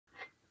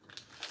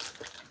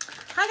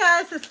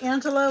guys, it's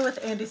Angela with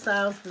Andy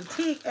Styles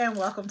Boutique, and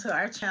welcome to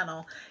our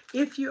channel.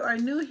 If you are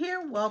new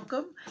here,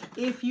 welcome.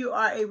 If you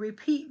are a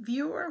repeat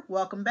viewer,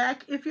 welcome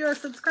back. If you're a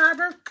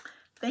subscriber,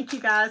 thank you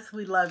guys.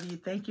 We love you.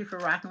 Thank you for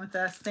rocking with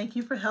us. Thank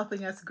you for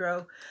helping us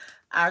grow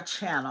our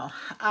channel.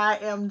 I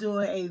am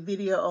doing a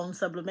video on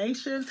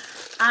sublimation.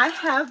 I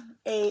have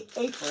an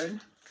apron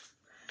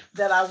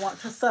that I want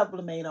to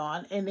sublimate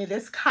on, and it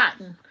is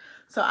cotton.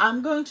 So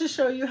I'm going to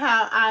show you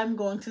how I'm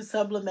going to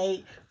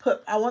sublimate.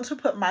 I want to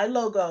put my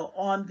logo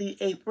on the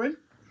apron.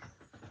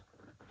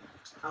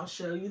 I'll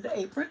show you the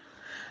apron.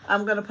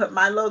 I'm going to put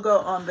my logo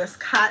on this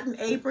cotton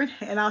apron,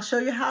 and I'll show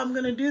you how I'm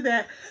going to do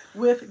that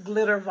with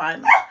glitter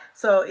vinyl.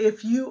 So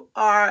if you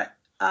are,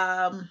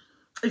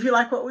 if you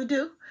like what we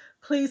do,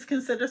 please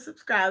consider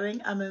subscribing.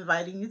 I'm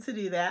inviting you to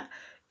do that.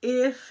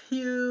 If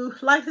you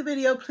like the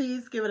video,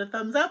 please give it a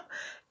thumbs up.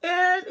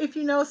 And if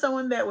you know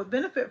someone that would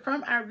benefit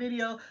from our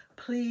video,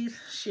 please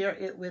share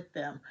it with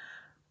them.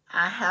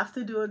 I have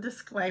to do a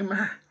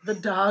disclaimer. The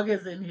dog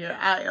is in here.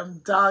 I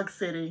am dog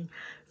sitting.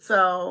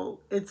 So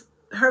it's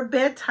her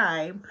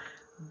bedtime,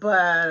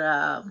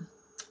 but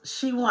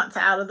she wants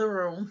out of the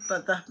room.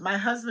 But my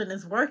husband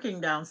is working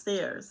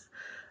downstairs.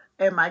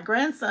 And my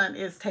grandson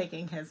is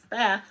taking his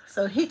bath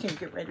so he can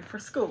get ready for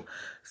school.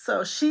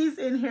 So she's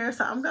in here.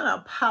 So I'm going to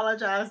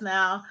apologize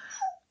now.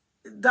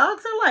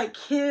 Dogs are like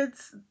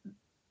kids.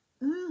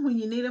 When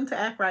you need them to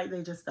act right,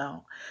 they just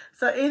don't.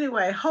 So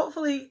anyway,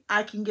 hopefully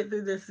I can get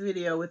through this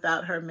video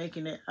without her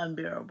making it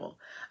unbearable.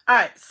 All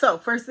right, so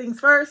first things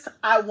first,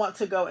 I want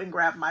to go and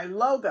grab my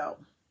logo,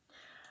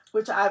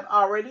 which I've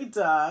already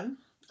done.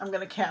 I'm going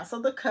to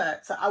cancel the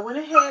cut. So I went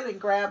ahead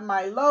and grabbed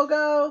my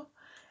logo,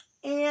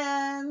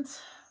 and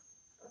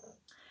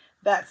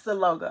that's the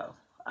logo.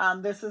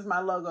 This is my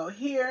logo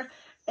here,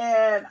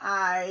 and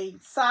I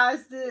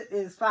sized it.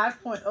 It's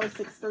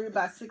 5.063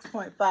 by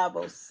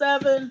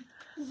 6.507.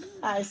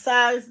 I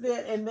sized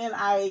it, and then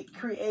I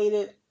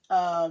created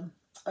a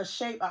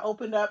shape. I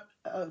opened up,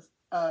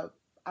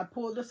 I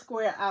pulled the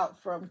square out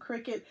from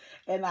Cricut,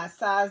 and I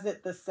sized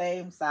it the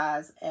same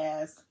size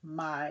as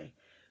my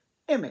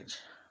image.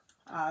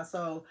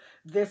 So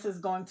this is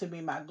going to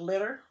be my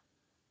glitter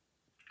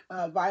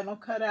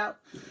vinyl cutout,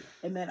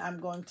 and then I'm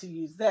going to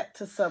use that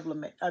to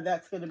sublimate.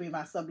 That's going to be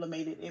my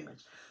sublimated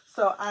image.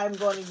 So I'm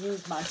going to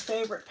use my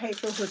favorite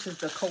paper, which is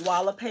the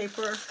koala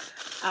paper.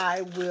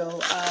 I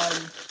will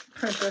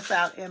print this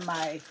out in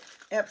my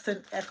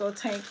Epson Eco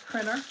Tank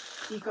printer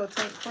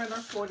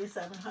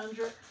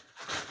 4700.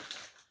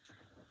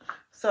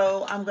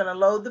 So I'm going to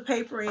load the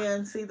paper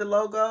in. See the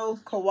logo,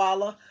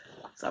 koala.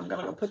 So I'm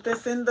going to put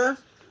this in the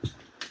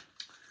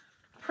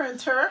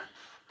printer.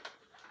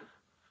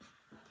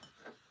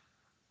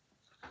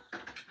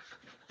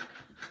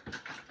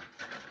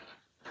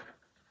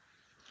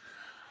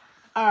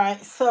 All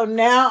right, so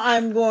now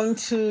I'm going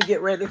to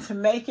get ready to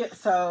make it.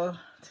 So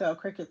tell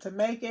Cricut to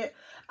make it.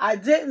 I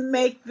didn't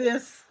make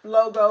this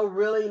logo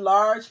really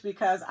large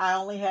because I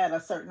only had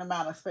a certain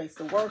amount of space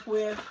to work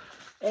with.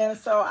 And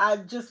so I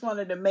just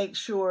wanted to make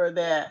sure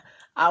that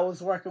I was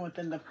working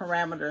within the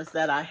parameters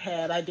that I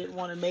had. I didn't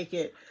want to make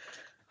it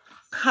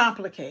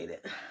complicated.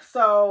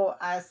 So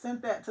I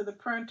sent that to the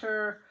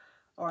printer,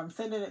 or I'm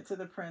sending it to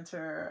the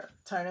printer,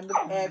 turning the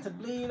add to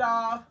bleed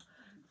off,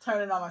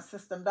 turning on my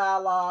system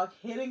dialog,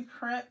 hitting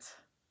print,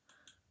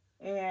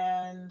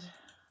 and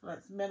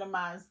let's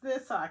minimize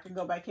this so I can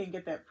go back in and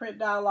get that print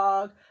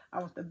dialog. I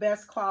want the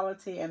best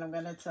quality, and I'm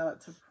going to tell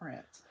it to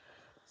print.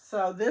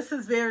 So this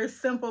is very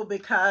simple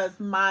because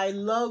my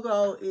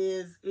logo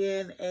is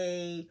in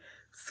a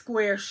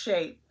square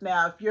shape.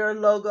 Now, if your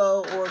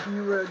logo, or if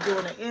you were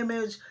doing an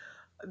image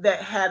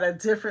that had a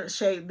different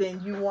shape,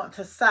 then you want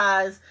to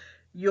size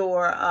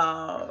your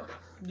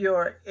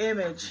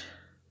image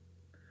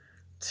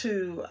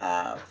to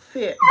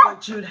fit,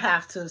 but you'd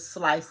have to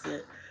slice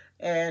it.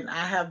 And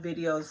I have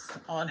videos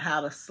on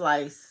how to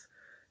slice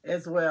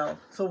as well.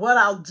 So what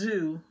I'll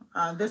do,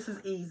 this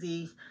is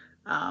easy.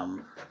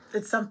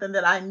 It's something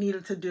that I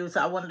needed to do,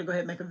 so I wanted to go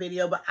ahead and make a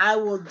video, but I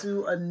will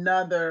do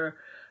another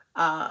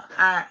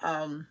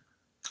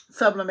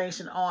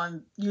sublimation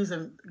on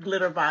using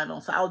glitter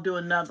vinyl. So I'll do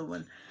another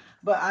one,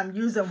 but I'm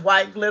using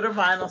white glitter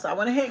vinyl. So I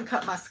went ahead and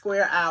cut my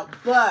square out.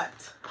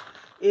 But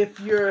if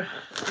you're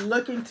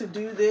looking to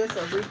do this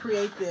or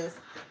recreate this,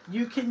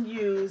 you can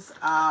use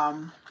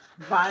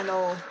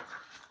vinyl.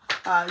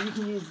 You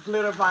can use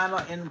glitter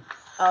vinyl in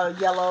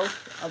yellow,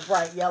 a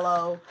bright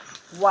yellow,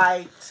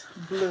 white,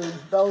 blue.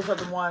 Those are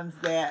the ones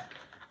that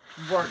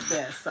work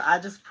best. So I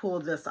just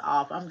pulled this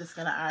off. I'm just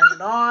going to iron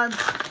it on,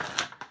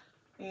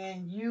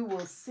 and you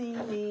will see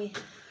me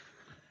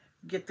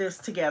get this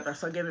together.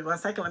 So give me 1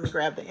 second. Let me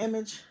grab the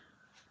image.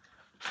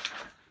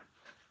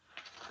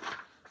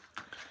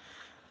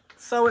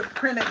 So it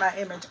printed my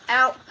image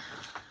out.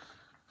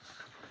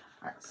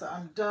 All right, so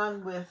I'm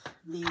done with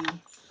the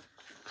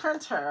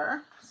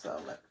printer. So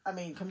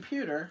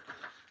computer.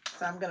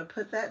 So I'm going to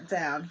put that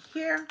down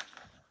here.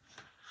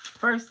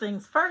 First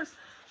things first,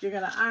 you're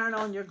going to iron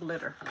on your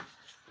glitter.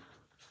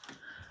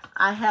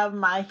 I have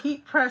my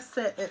heat press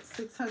set at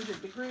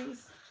 600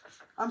 degrees.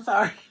 I'm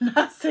sorry,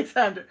 not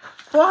 600,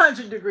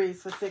 400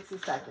 degrees for 60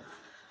 seconds.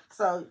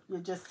 So you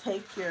just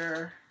take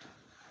your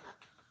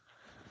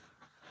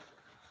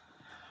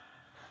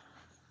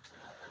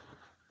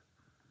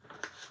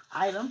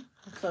item.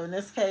 So in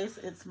this case,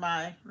 it's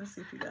my, let's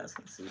see if you guys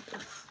can see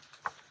this.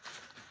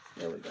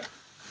 There we go. I'm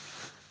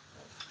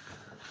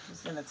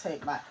just going to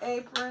take my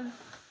apron.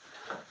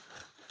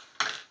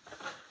 I'm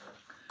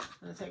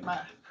going to take my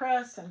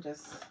press and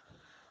just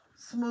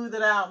smooth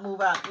it out,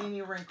 move out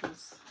any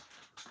wrinkles,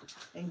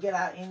 and get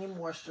out any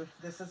moisture.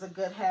 This is a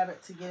good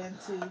habit to get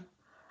into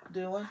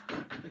doing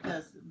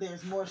because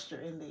there's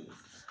moisture in these.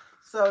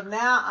 So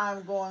now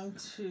I'm going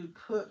to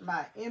put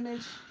my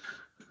image.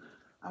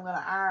 I'm going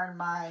to iron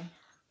my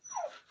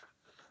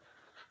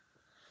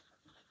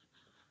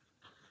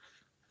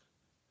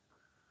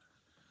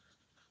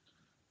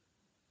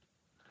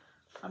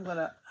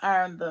the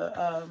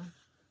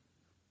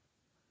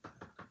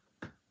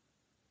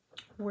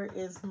where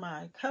is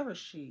my cover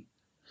sheet?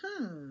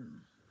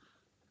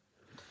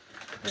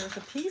 There's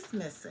a piece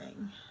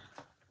missing.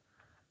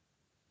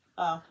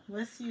 Oh,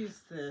 let's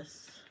use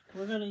this.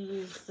 We're going to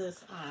use this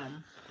so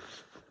I'm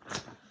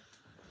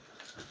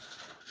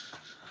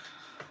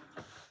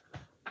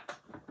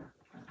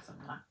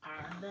going to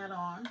iron that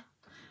on.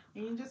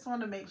 And you just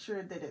want to make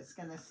sure that it's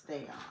going to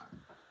stay on.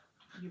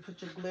 You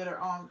put your glitter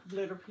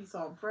piece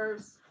on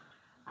first,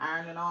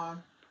 iron it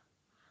on.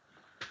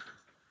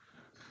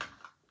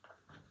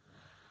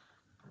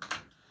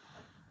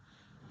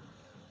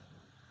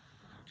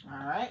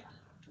 All right.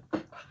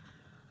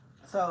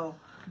 So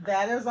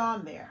that is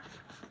on there.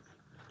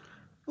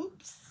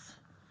 Oops.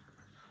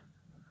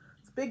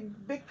 It's a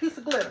big piece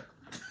of glitter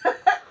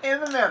in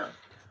the middle.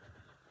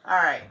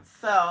 All right.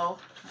 So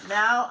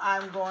now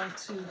I'm going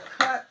to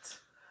cut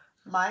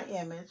my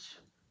image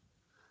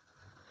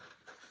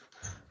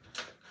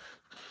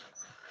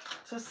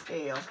to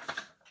scale.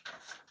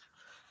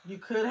 You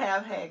could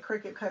have had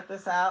Cricut cut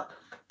this out.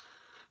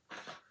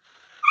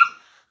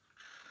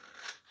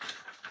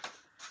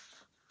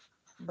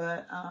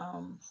 But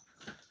I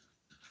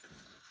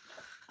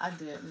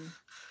didn't.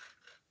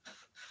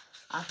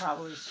 I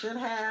probably should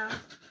have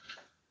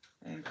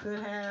and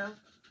could have.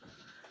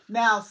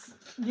 Now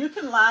you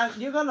can line.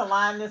 You're gonna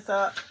line this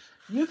up.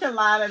 You can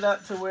line it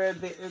up to where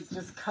it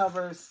just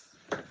covers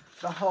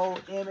the whole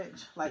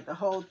image, like the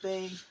whole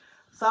thing.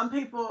 Some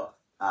people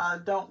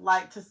don't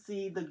like to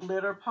see the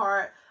glitter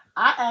part.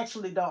 I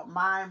actually don't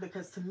mind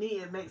because to me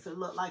it makes it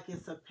look like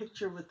it's a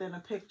picture within a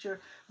picture.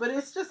 But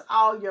it's just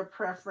all your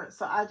preference.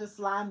 So I just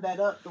lined that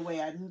up the way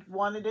I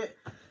wanted it.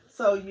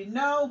 So you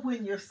know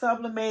when you're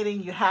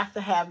sublimating, you have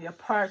to have your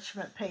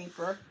parchment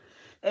paper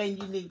and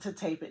you need to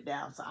tape it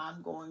down. So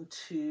I'm going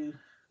to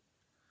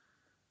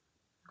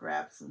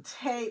grab some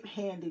tape,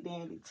 handy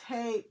dandy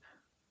tape,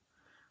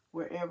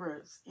 wherever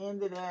it's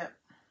ended at.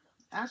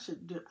 I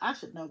should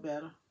know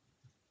better.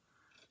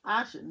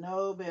 I should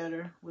know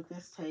better with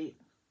this tape.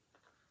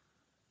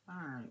 All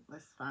right,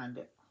 let's find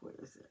it. Where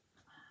is it?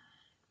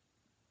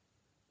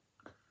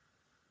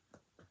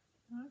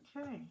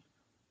 Okay.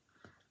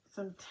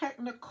 Some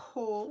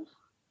technical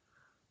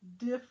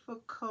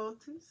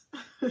difficulties.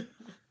 All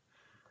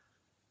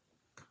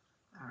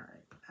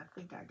right, I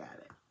think I got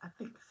it. I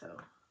think so.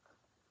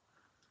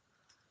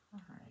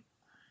 All right,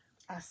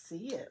 I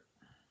see it.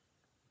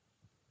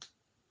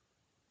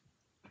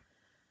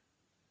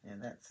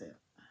 And that's it.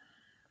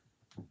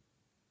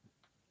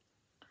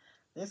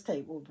 This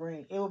tape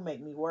it will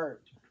make me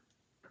work.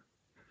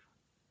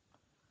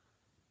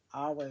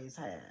 Always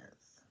has.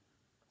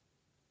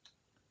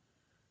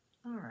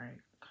 All right,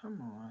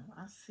 come on.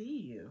 I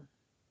see you.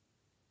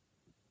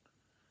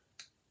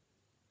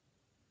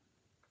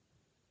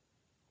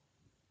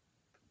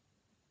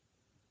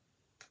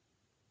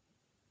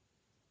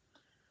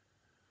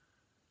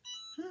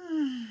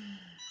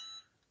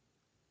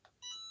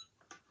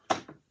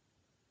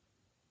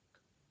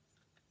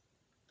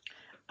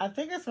 I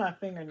think it's my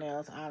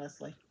fingernails,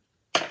 honestly.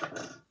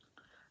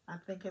 I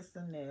think it's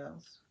the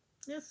nails.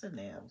 It's the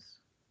nails.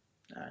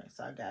 All right,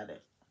 so I got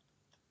it.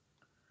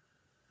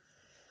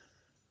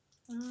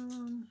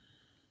 I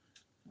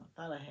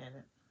thought I had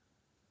it.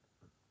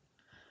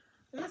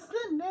 It's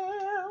the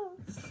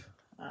nails.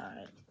 All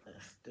right,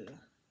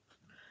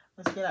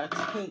 let's get our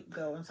tape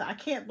going. So I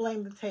can't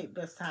blame the tape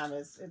this time.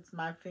 It's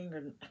my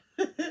finger.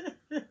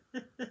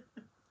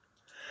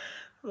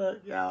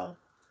 Look, y'all.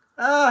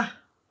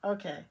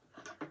 Okay.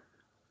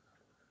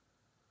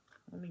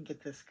 Let me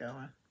get this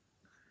going.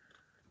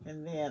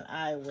 And then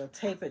I will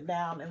tape it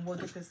down and we'll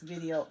get this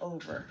video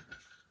over.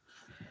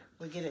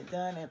 We'll get it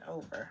done and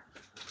over.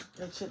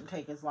 It shouldn't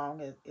take as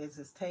long as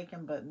it's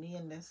taken, but me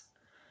and this,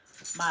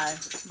 my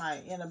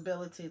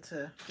inability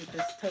to get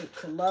this tape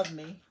to love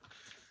me,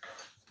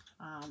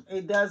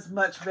 it does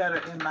much better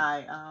in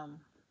my,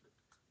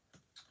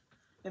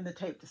 in the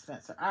tape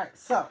dispenser. All right,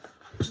 so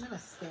I'm going to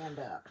stand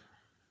up.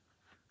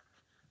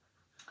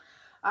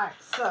 All right,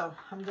 so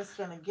I'm just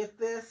going to get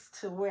this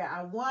to where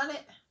I want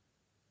it.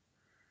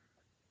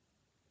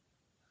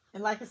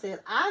 And like I said,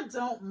 I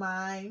don't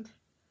mind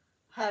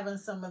having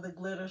some of the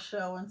glitter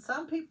show, and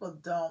some people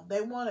don't.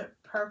 They want it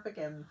perfect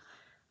and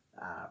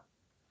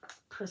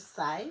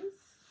precise.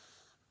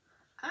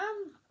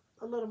 I'm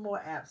a little more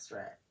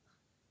abstract.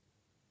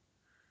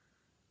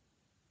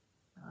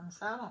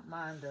 So I don't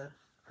mind the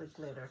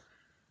glitter.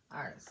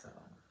 All right, so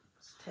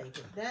let's take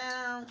it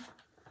down.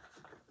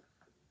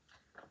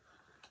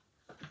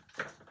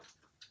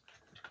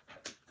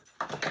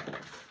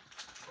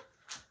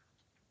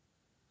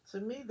 To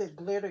me, the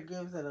glitter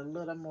gives it a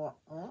little more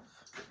oomph.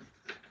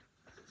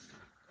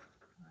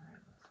 All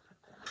right, let's put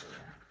that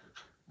there.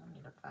 I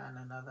need to find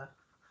another,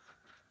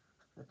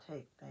 the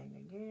tape thing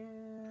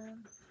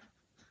again.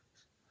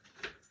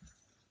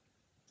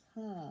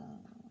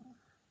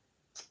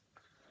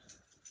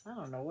 I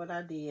don't know what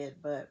I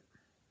did, but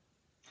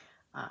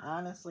I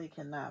honestly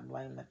cannot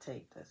blame the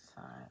tape this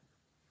time.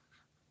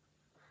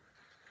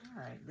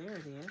 All right, there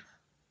it is.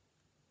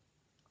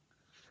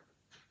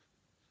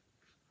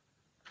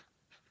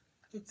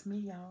 It's me,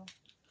 y'all.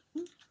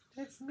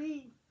 It's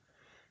me.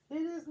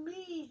 It is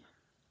me.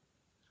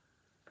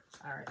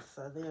 All right,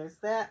 so there's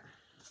that.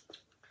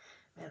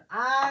 And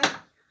I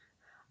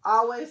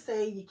always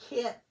say you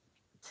can't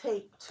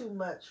tape too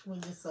much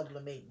when you're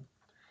sublimating.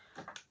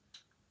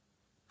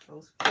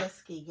 Those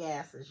pesky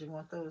gases, you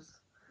want those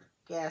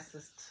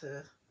gases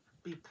to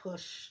be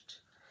pushed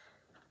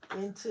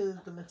into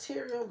the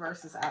material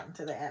versus out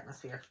into the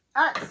atmosphere.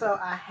 All right, so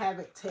I have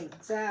it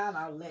taped down.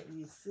 I'll let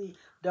you see.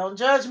 Don't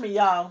judge me,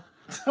 y'all.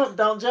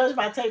 Don't judge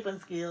my taping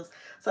skills.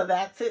 So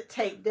that's it,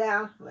 taped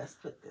down. Let's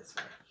put this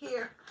right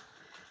here.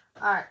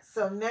 All right,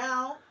 so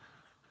now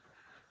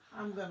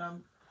I'm gonna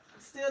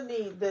still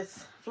need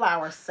this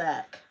flour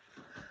sack,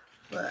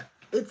 but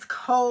it's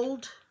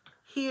cold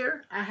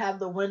here. I have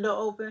the window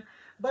open,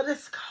 but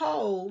it's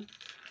cold,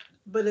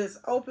 but it's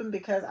open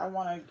because I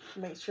want to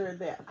make sure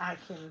that I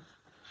can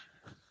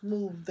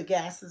move the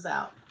gases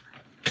out.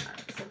 All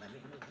right, so let me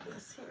move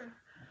this here.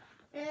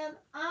 And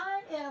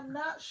I am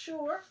not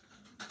sure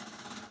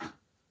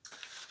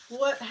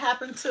what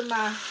happened to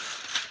my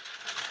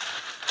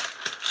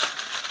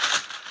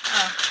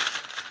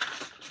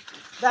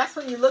that's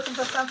when you're looking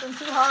for something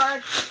too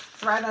hard.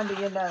 It's right under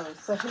your nose.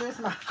 So here's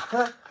my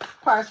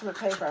parchment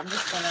paper. I'm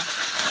just gonna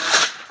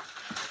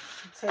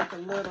take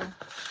a little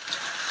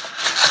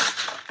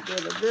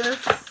bit of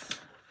this.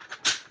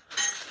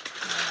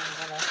 And I'm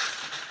gonna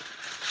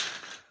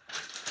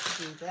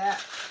do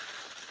that.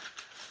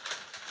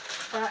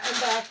 Front and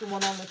back, the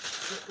one on the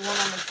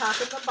top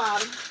and the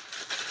bottom.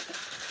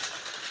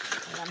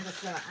 And I'm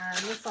just gonna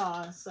iron this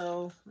on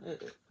so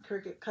it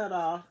cricket cut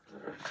off.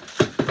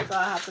 So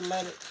I have to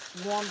let it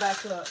warm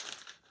back up.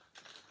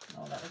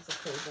 Oh, that was a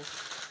cable.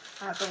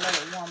 I have to let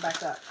it warm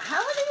back up. How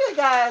many of you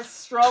guys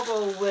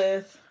struggle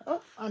with,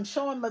 oh, I'm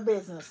showing my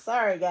business.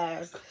 Sorry,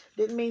 guys.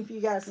 Didn't mean for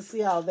you guys to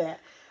see all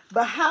that.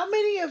 But how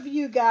many of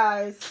you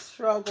guys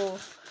struggle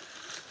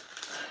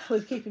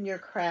with keeping your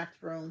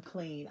craft room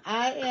clean?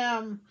 I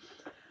am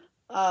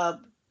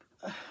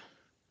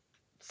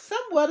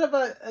somewhat of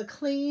a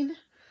clean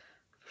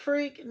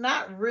freak.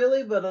 Not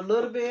really, but a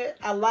little bit.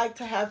 I like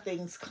to have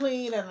things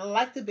clean, and I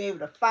like to be able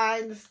to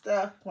find the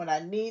stuff when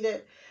I need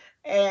it.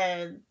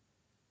 And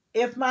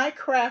if my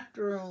craft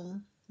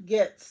room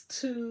gets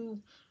too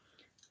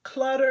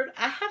cluttered,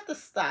 I have to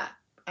stop.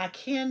 I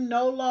can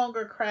no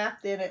longer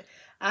craft in it.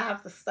 I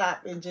have to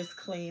stop and just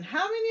clean.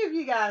 How many of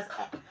you guys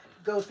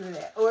go through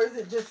that? Or is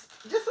it just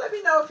let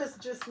me know if it's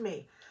just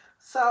me.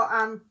 So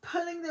I'm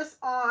putting this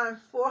on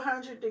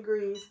 400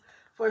 degrees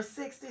for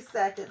 60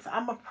 seconds.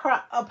 I'm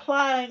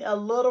applying a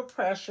little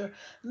pressure.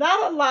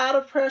 Not a lot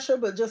of pressure,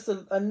 but just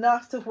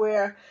enough to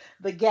where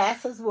the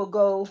gases will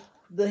go,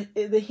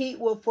 the heat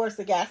will force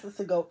the gases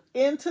to go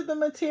into the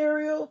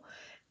material,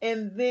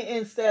 and then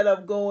instead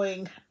of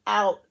going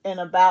out and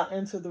about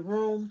into the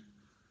room.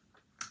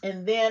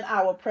 And then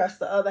I will press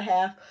the other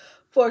half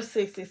for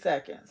 60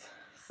 seconds.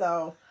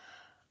 So,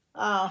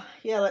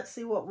 yeah, let's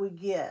see what we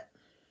get.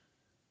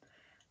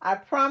 I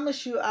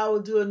promise you I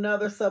will do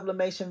another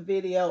sublimation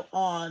video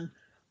on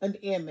an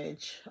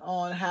image,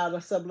 on how to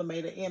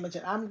sublimate an image.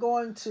 And I'm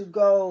going to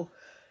go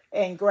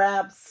and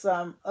grab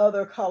some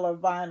other color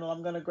vinyl.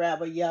 I'm going to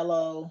grab a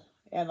yellow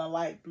and a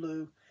light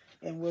blue,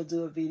 and we'll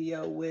do a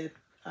video with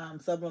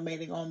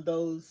sublimating on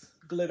those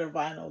glitter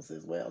vinyls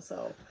as well.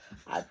 So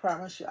I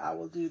promise you I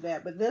will do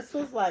that. But this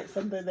was like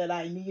something that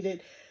I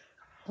needed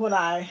when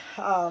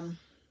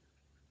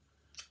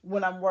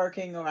when I'm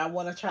working, or I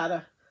want to try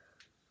to,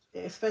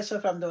 especially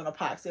if I'm doing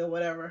epoxy or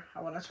whatever,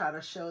 I want to try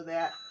to show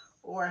that.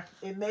 Or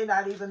it may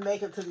not even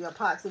make it to the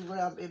epoxy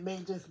realm. It may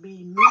just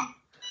be me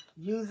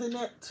using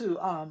it to,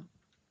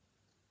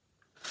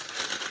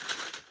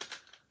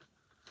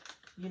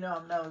 you know,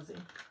 I'm nosy.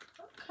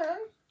 Okay.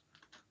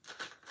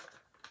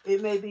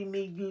 It may be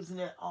me using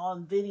it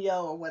on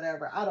video or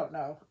whatever. I don't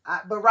know.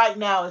 But right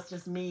now it's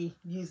just me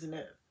using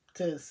it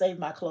to save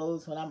my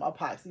clothes when I'm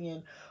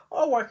epoxying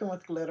or working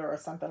with glitter or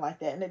something like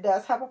that. And it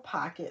does have a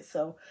pocket,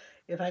 so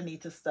if I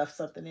need to stuff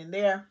something in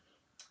there,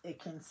 it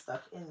can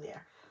stuff in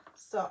there.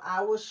 So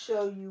I will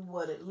show you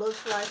what it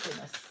looks like in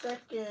a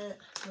second.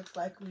 Looks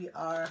like we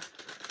are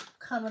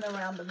coming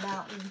around the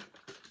mountain.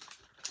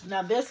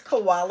 Now this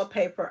koala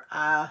paper,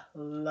 I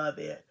love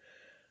it.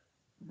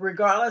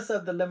 Regardless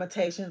of the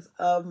limitations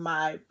of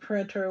my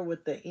printer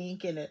with the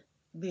ink and it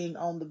being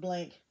on the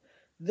blink,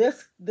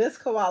 this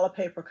koala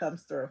paper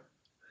comes through.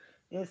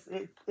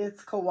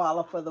 It's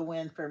koala for the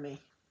win for me.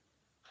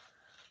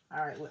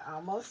 All right, we're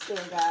almost there,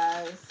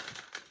 guys.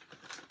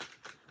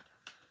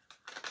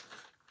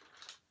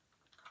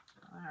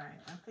 All right,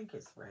 I think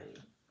it's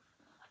ready.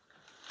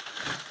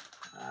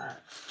 All right.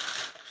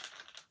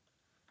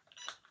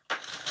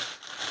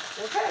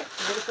 Okay,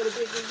 ready for the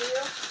big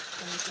reveal?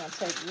 I'm just gonna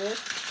take this.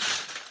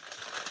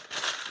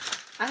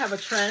 I have a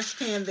trash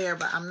can there,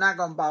 but I'm not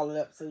gonna ball it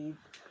up so you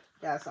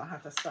guys don't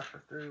have to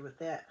suffer through with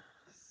that.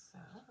 So.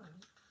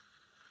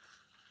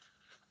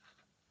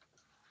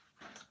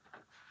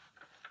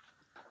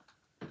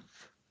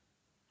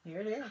 Here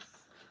it is.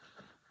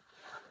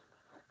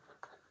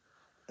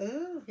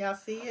 Ooh, y'all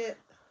see it?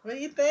 What do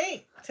you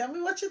think? Tell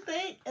me what you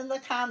think in the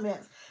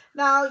comments.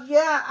 Now,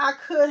 yeah, I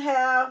could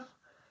have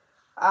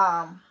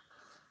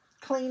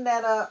cleaned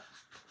that up,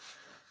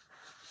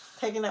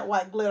 taking that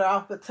white glitter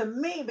off, but to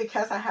me,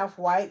 because I have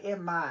white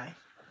in my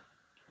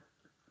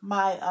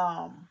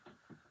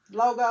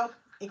logo,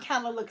 it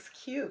kind of looks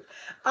cute.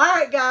 All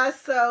right, guys,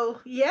 so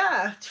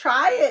yeah,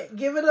 try it.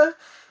 Give it a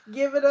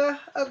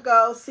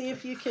go. See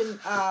if you can,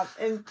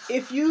 and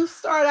if you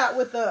start out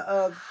with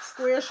a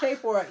square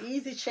shape or an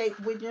easy shape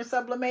when you're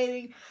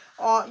sublimating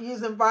or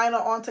using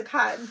vinyl onto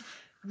cotton,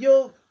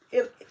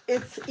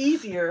 it's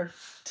easier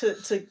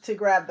to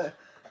grab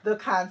the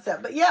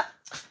concept. But yeah.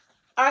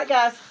 All right,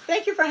 guys,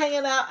 thank you for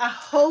hanging out. I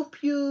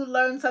hope you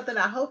learned something.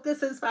 I hope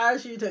this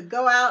inspires you to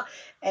go out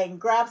and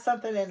grab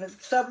something and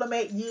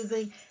sublimate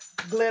using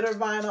glitter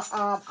vinyl.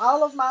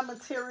 All of my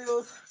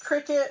materials,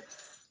 Cricut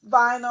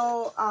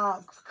vinyl,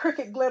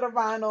 Cricut glitter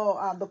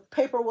vinyl. The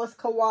paper was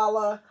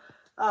koala.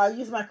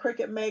 Use my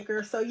Cricut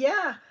maker. So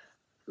yeah,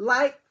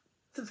 like,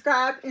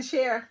 subscribe, and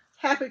share.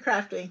 Happy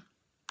crafting.